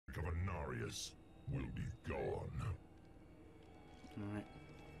darkness will be gone. Alright.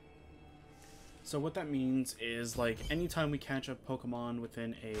 So what that means is, like, anytime we catch a Pokemon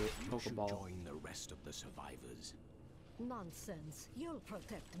within a Pokeball... join the rest of the survivors. Nonsense. You'll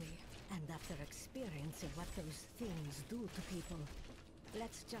protect me. And after experiencing what those things do to people,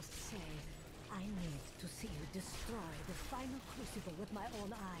 let's just say, I need to see you destroy the final crucible with my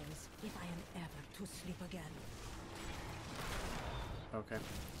own eyes if I am ever to sleep again. Okay.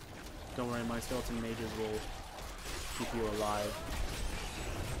 Don't worry, my skeleton mages will keep you alive.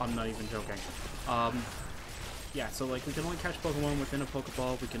 I'm not even joking. Yeah, so like we can only catch Pokemon within a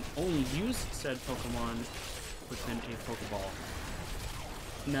Pokeball. We can only use said Pokemon within a Pokeball.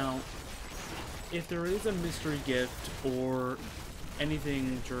 Now, if there is a mystery gift or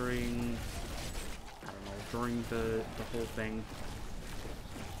anything during, I don't know, during the whole thing,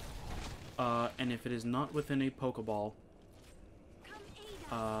 and if it is not within a Pokeball,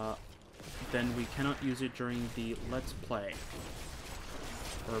 then we cannot use it during the Let's Play.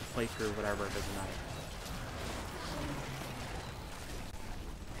 Or playthrough, whatever, it doesn't matter.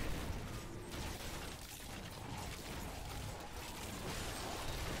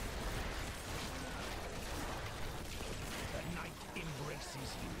 The night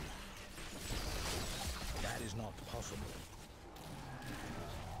embraces you. That is not possible.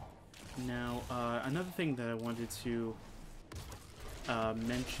 Now, another thing that I wanted to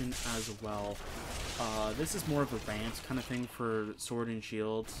mention as well. This is more of a rant kind of thing for Sword and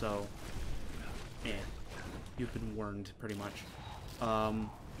Shield, so you've been warned pretty much. I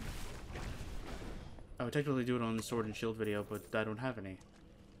would technically do it on the Sword and Shield video, but I don't have any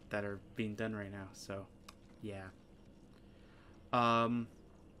that are being done right now, so yeah.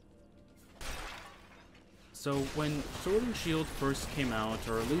 So when Sword and Shield first came out,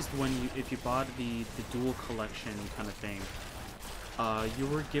 or at least if you bought the dual collection kind of thing, you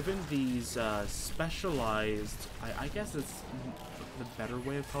were given these specialized, I guess it's the better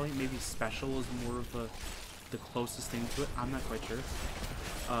way of calling it, maybe special is more of the closest thing to it, I'm not quite sure,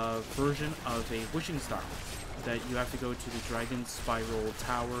 version of a wishing star that you have to go to the Dragon Spiral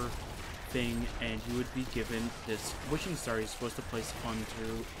Tower thing, and you would be given this wishing star you're supposed to place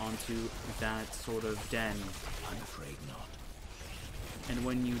onto that sort of den. I'm afraid not. And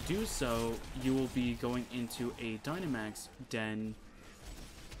when you do so, you will be going into a Dynamax den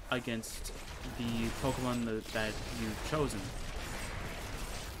against the Pokemon that you've chosen.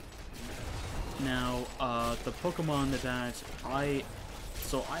 Now, the Pokemon that I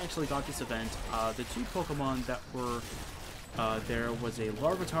actually got this event. The two Pokemon that were there was a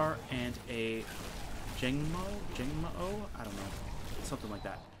Larvitar and a Jangmo? I don't know. Something like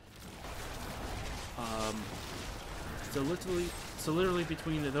that. So literally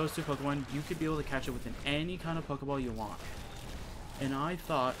between those two Pokemon, you could be able to catch it within any kind of Pokeball you want. And I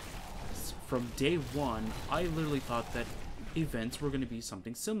thought, from day one, I literally thought that events were going to be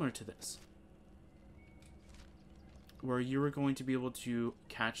something similar to this. Where you were going to be able to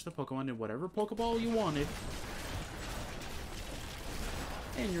catch the Pokemon in whatever Pokeball you wanted.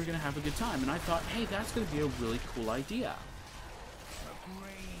 And you're going to have a good time. And I thought, hey, that's going to be a really cool idea.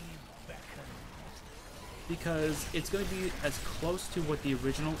 Because it's going to be as close to what the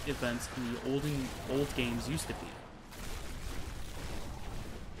original events in the old games used to be.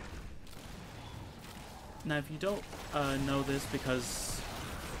 Now, if you don't know this because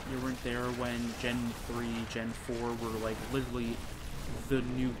you weren't there when Gen 3, Gen 4 were like literally the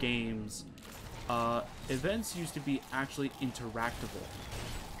new games, events used to be actually interactable.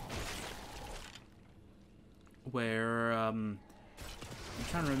 Where, I'm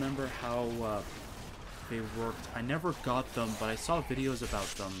trying to remember how they worked. I never got them, but I saw videos about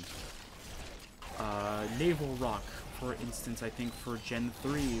them. Naval Rock, for instance, I think for Gen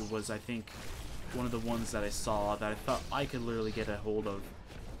 3 was, I think, one of the ones that I saw that I thought I could literally get a hold of,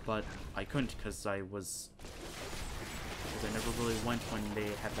 but I couldn't because I never really went when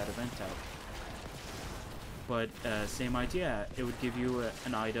they had that event out. But same idea, it would give you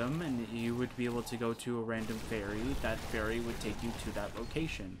an item and you would be able to go to a random ferry. That ferry would take you to that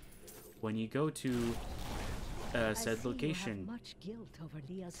location. When you go to said location. You have much guilt over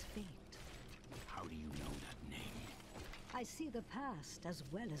Leah's fate. How do you know that name? I see the past as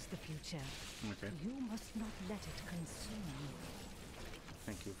well as the future. Okay. You must not let it consume you.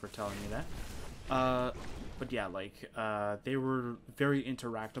 Thank you for telling me that. But yeah, like, they were very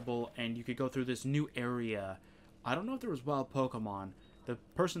interactable, and you could go through this new area. I don't know if there was wild Pokemon. The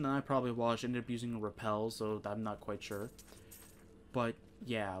person that I probably watched ended up using a Repel, so I'm not quite sure. But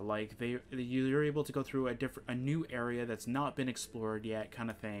yeah, like, you're able to go through a new area that's not been explored yet, kind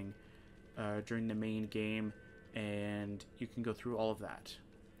of thing, during the main game, and you can go through all of that.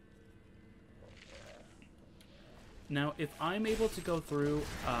 Now, if I'm able to go through,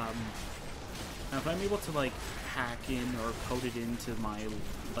 now if I'm able to, like, hack in or code it into my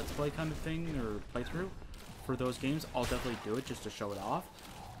Let's Play kind of thing, or playthrough for those games, I'll definitely do it just to show it off.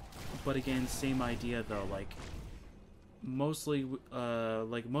 But again, same idea though, like, mostly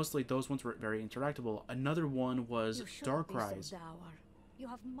those ones were very interactable. Another one was Darkrise. You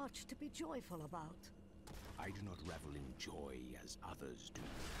have much to be joyful about. I do not revel in joy as others do.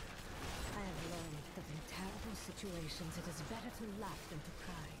 I have learned that in terrible situations it is better to laugh than to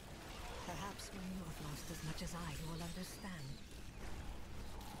cry. Perhaps when you have lost as much as I, you will understand.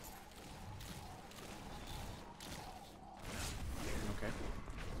 Okay.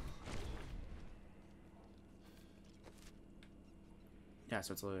 Yeah,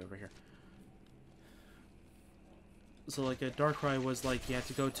 so it's literally over here. So, like, a Darkrai was, like, you had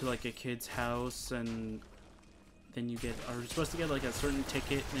to go to, like, a kid's house, and then you get, or you're supposed to get, like, a certain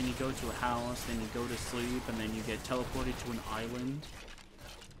ticket, and then you go to a house, then you go to sleep, and then you get teleported to an island.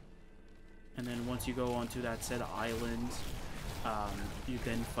 And then once you go onto that said island, you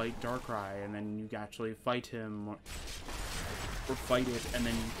then fight Darkrai, and then you actually fight him, or fight it, and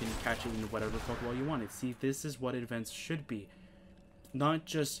then you can catch it in whatever Pokeball you wanted. See, this is what events should be. Not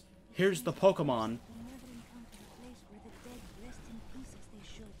just, here's the Pokemon.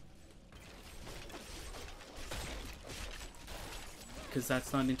 Because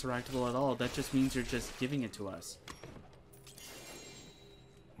that's not interactable at all. That just means you're just giving it to us.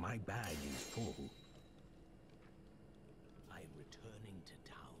 My bag is full. I am returning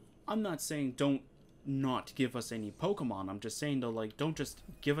to town. I'm not saying don't not give us any Pokemon. I'm just saying, though, like, don't just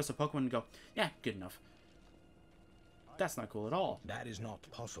give us a Pokemon and go, yeah, good enough. That's not cool at all. That is not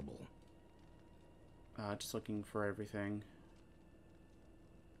possible. Just looking for everything.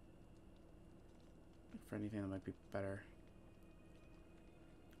 For anything that might be better.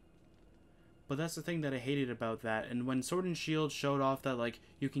 But that's the thing that I hated about that. And when Sword and Shield showed off that, like,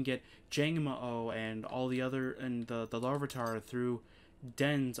 you can get Jangmo and all the other, and the Larvitar through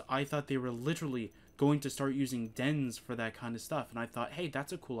dens, I thought they were literally going to start using dens for that kind of stuff. And I thought, hey,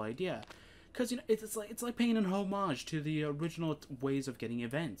 that's a cool idea. Because, you know, it's like paying an homage to the original ways of getting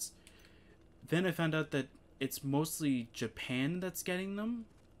events. Then I found out that it's mostly Japan that's getting them.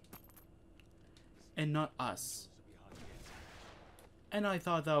 And not us. And I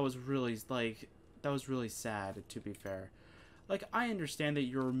thought that was really, like, that was really sad, to be fair. Like, I understand that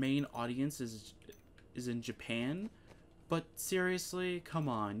your main audience is in Japan, but seriously, come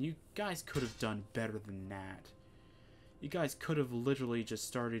on, you guys could have done better than that. You guys could have literally just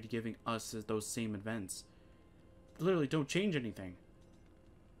started giving us those same events. Literally, don't change anything.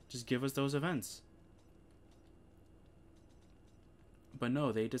 Just give us those events. But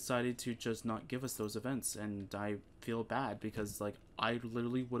no, they decided to just not give us those events, and I feel bad because, like, I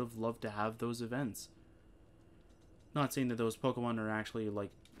literally would have loved to have those events. Not saying that those Pokemon are actually,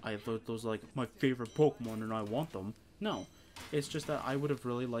 like, those are, like, my favorite Pokemon and I want them. No, it's just that I would have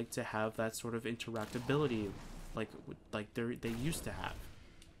really liked to have that sort of interactability, like they used to have.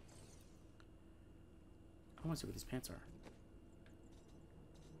 I want to see what these pants are.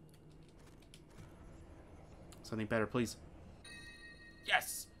 Something better, please.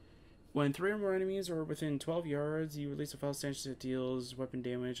 Yes! When 3 or more enemies are within 12 yards, you release a foul stench that deals weapon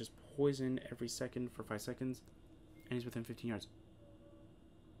damage as poison every second for 5 seconds. Enemies within 15 yards.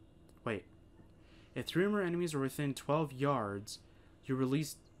 Wait. If 3 or more enemies are within 12 yards, you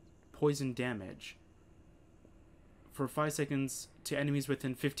release poison damage for 5 seconds to enemies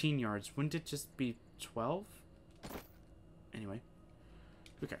within 15 yards. Wouldn't it just be 12? Anyway.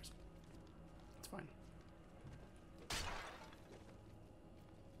 Who cares? It's fine.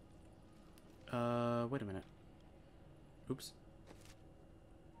 Wait a minute. Oops.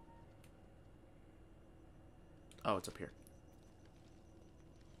 Oh, it's up here.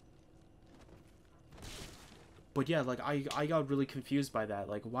 But yeah, like, I got really confused by that.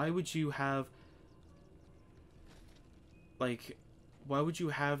 Like, why would you have... Like, why would you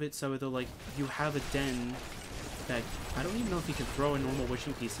have it so that, like, you have a den that... I don't even know if you can throw a normal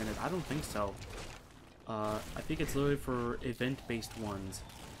wishing piece in it. I don't think so. I think it's literally for event-based ones.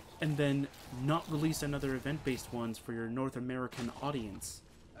 And then not release another event-based ones for your North American audience.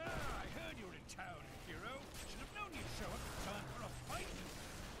 I heard you were in town, hero. Should have known you'd show up in time for a fight.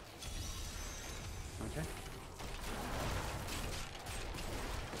 Okay.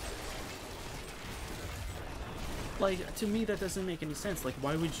 Like, to me, that doesn't make any sense. Like,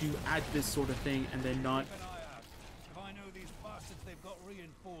 why would you add this sort of thing and then not... Keep an eye out. If I know these bastards, they've got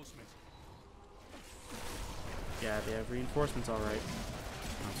reinforcements. Yeah, they have reinforcements, alright.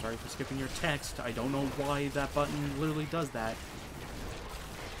 I'm sorry for skipping your text. I don't know why that button literally does that.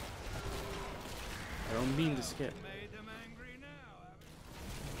 I don't mean to skip. Made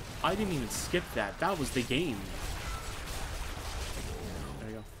I didn't even skip that. That was the game. There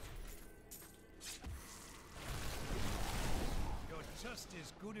you go. You're just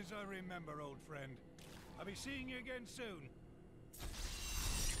as good as I remember, old friend. I'll be seeing you again soon.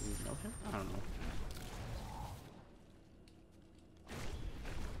 Do we know him? I don't know.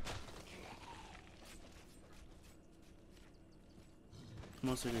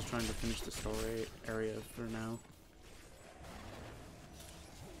 Mostly just trying to finish the story area for now.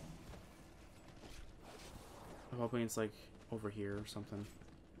 I'm hoping it's like over here or something.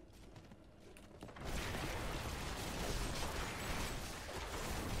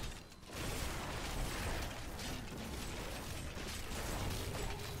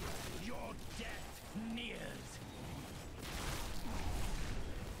 Your death nears.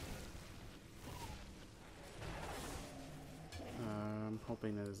 I'm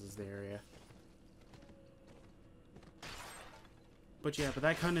hoping that this is the area. But yeah, but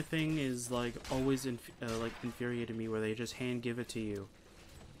that kind of thing is like always like infuriated me, where they just hand give it to you.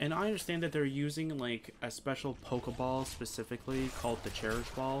 And I understand that they're using like a special Pokeball specifically called the Cherish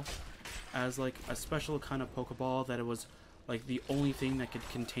Ball as like a special kind of Pokeball, that it was like the only thing that could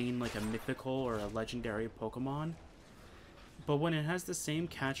contain like a mythical or a legendary Pokemon. But when it has the same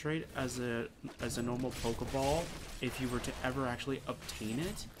catch rate as a normal Pokeball, if you were to ever actually obtain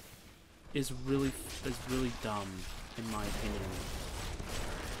it, is really dumb in my opinion.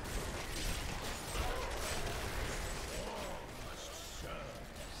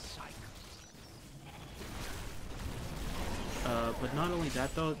 But not only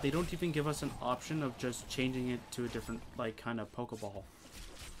that though, they don't even give us an option of just changing it to a different like kind of Pokeball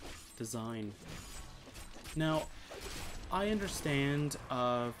design. Now, I understand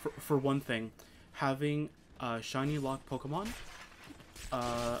for one thing, having shiny lock Pokemon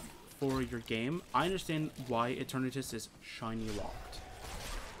for your game. I understand why Eternatus is shiny locked.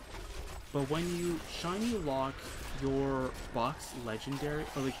 But when you shiny lock your box legendary,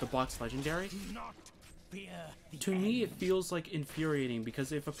 or like the box legendary, to me it feels like infuriating,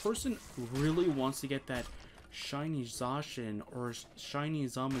 because if a person really wants to get that shiny Zacian or shiny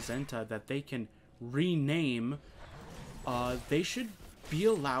Zamazenta that they can rename, they should be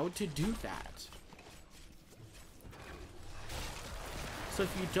allowed to do that. So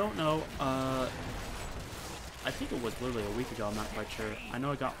if you don't know, I think it was literally a week ago, I'm not quite sure. I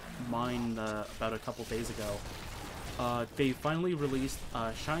know I got mine about a couple days ago. They finally released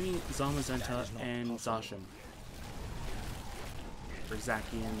shiny Zamazenta and Zacian. Or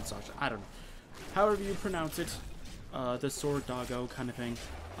Zacian, Zacian, I don't know. However you pronounce it, the sword doggo kind of thing.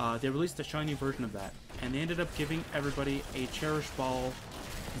 They released a shiny version of that, and they ended up giving everybody a Cherish Ball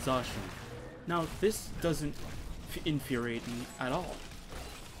Zacian. Now, this doesn't infuriate me at all.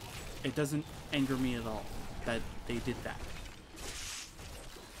 It doesn't anger me at all that they did that.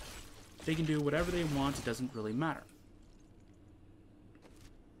 They can do whatever they want, it doesn't really matter.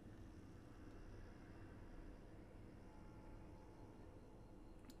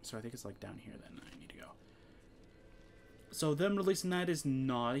 So I think it's like down here then I need to go. So them releasing that is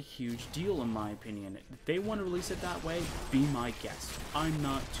not a huge deal in my opinion. If they want to release it that way, be my guest. I'm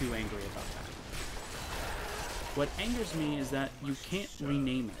not too angry about that. What angers me is that you can't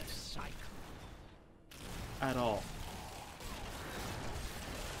rename it at all.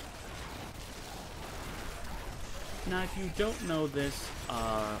 Now, if you don't know this,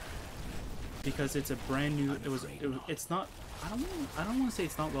 because it's a brand new, it's not. I don't want to say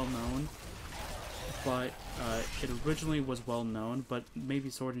it's not well known, but it originally was well known. But maybe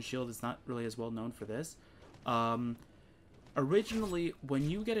Sword and Shield is not really as well known for this. Originally, when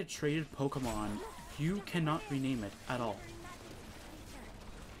you get a traded Pokemon, you cannot rename it at all.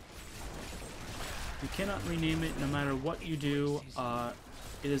 You cannot rename it no matter what you do.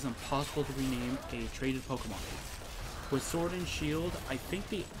 It is impossible to rename a traded Pokemon. With Sword and Shield, I think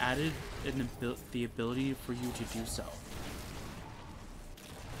they added the ability for you to do so.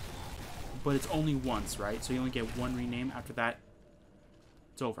 But it's only once, right? So you only get one rename. After that,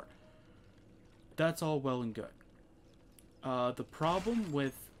 it's over. That's all well and good. The problem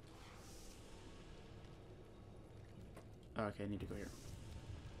with... Okay, I need to go here.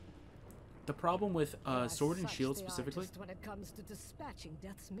 The problem with Sword and Shield specifically... When it comes to dispatching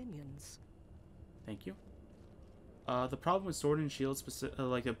Death's minions. Thank you. The problem with Sword and Shield,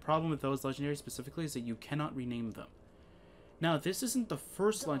 like the problem with those legendaries specifically, is that you cannot rename them. Now, this isn't the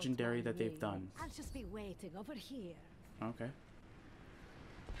first legendary that they've done. I'll just be waiting over here. Okay.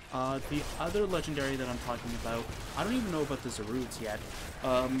 The other legendary that I'm talking about, I don't even know about the Zaruts yet.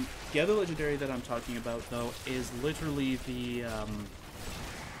 The other legendary that I'm talking about, though, is literally the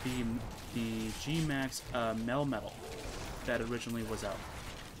G-Max Melmetal that originally was out.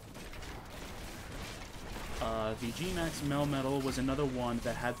 The G-Max Melmetal was another one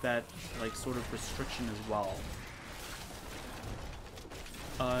that had that, like, sort of restriction as well.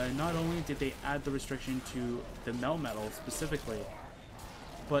 Not only did they add the restriction to the Melmetal specifically,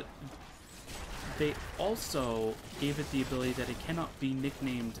 but they also gave it the ability that it cannot be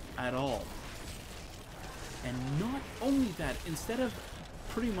nicknamed at all. And not only that, instead of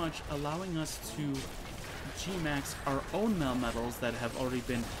pretty much allowing us to G-Max our own Melmetals that have already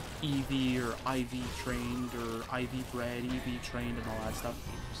been EV or IV trained or IV bred, EV trained and all that stuff.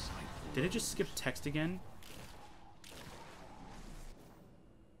 Did it just skip text again?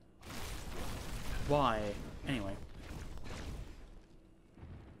 Why? Anyway.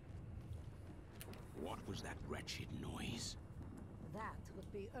 What was that wretched noise? That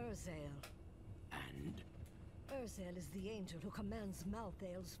would be Urzael. And Urzael is the angel who commands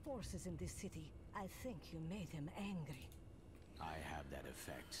Malthael's forces in this city. I think you made him angry. I have that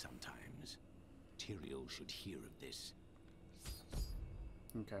effect sometimes. Tyrael should hear of this.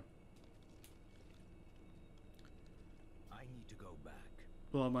 Okay. I need to go back.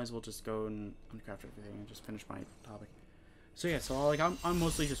 Well, I might as well just go and uncraft everything and just finish my topic. So yeah, so like I'm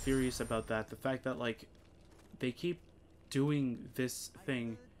mostly just furious about that. The fact that like they keep doing this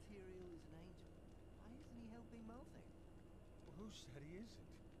thing. Who said he isn't?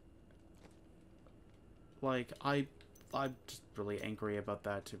 Like I'm just really angry about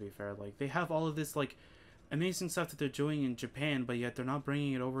that, to be fair. Like they have all of this like amazing stuff that they're doing in Japan, but yet they're not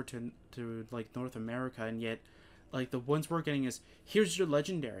bringing it over to like North America, and yet like the ones we're getting is here's your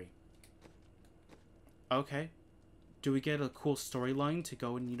legendary. Okay. Do we get a cool storyline to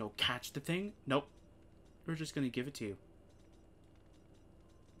go and, you know, catch the thing? Nope. We're just going to give it to you.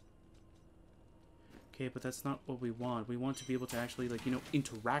 Okay, but that's not what we want. We want to be able to actually, like, you know,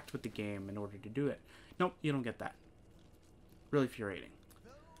 interact with the game in order to do it. Nope, you don't get that. Really infuriating.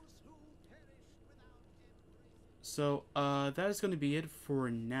 So, that is going to be it for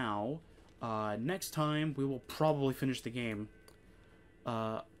now. Next time, we will probably finish the game.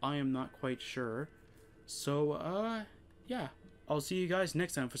 I am not quite sure. So, yeah. I'll see you guys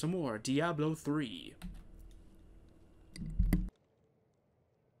next time for some more Diablo 3.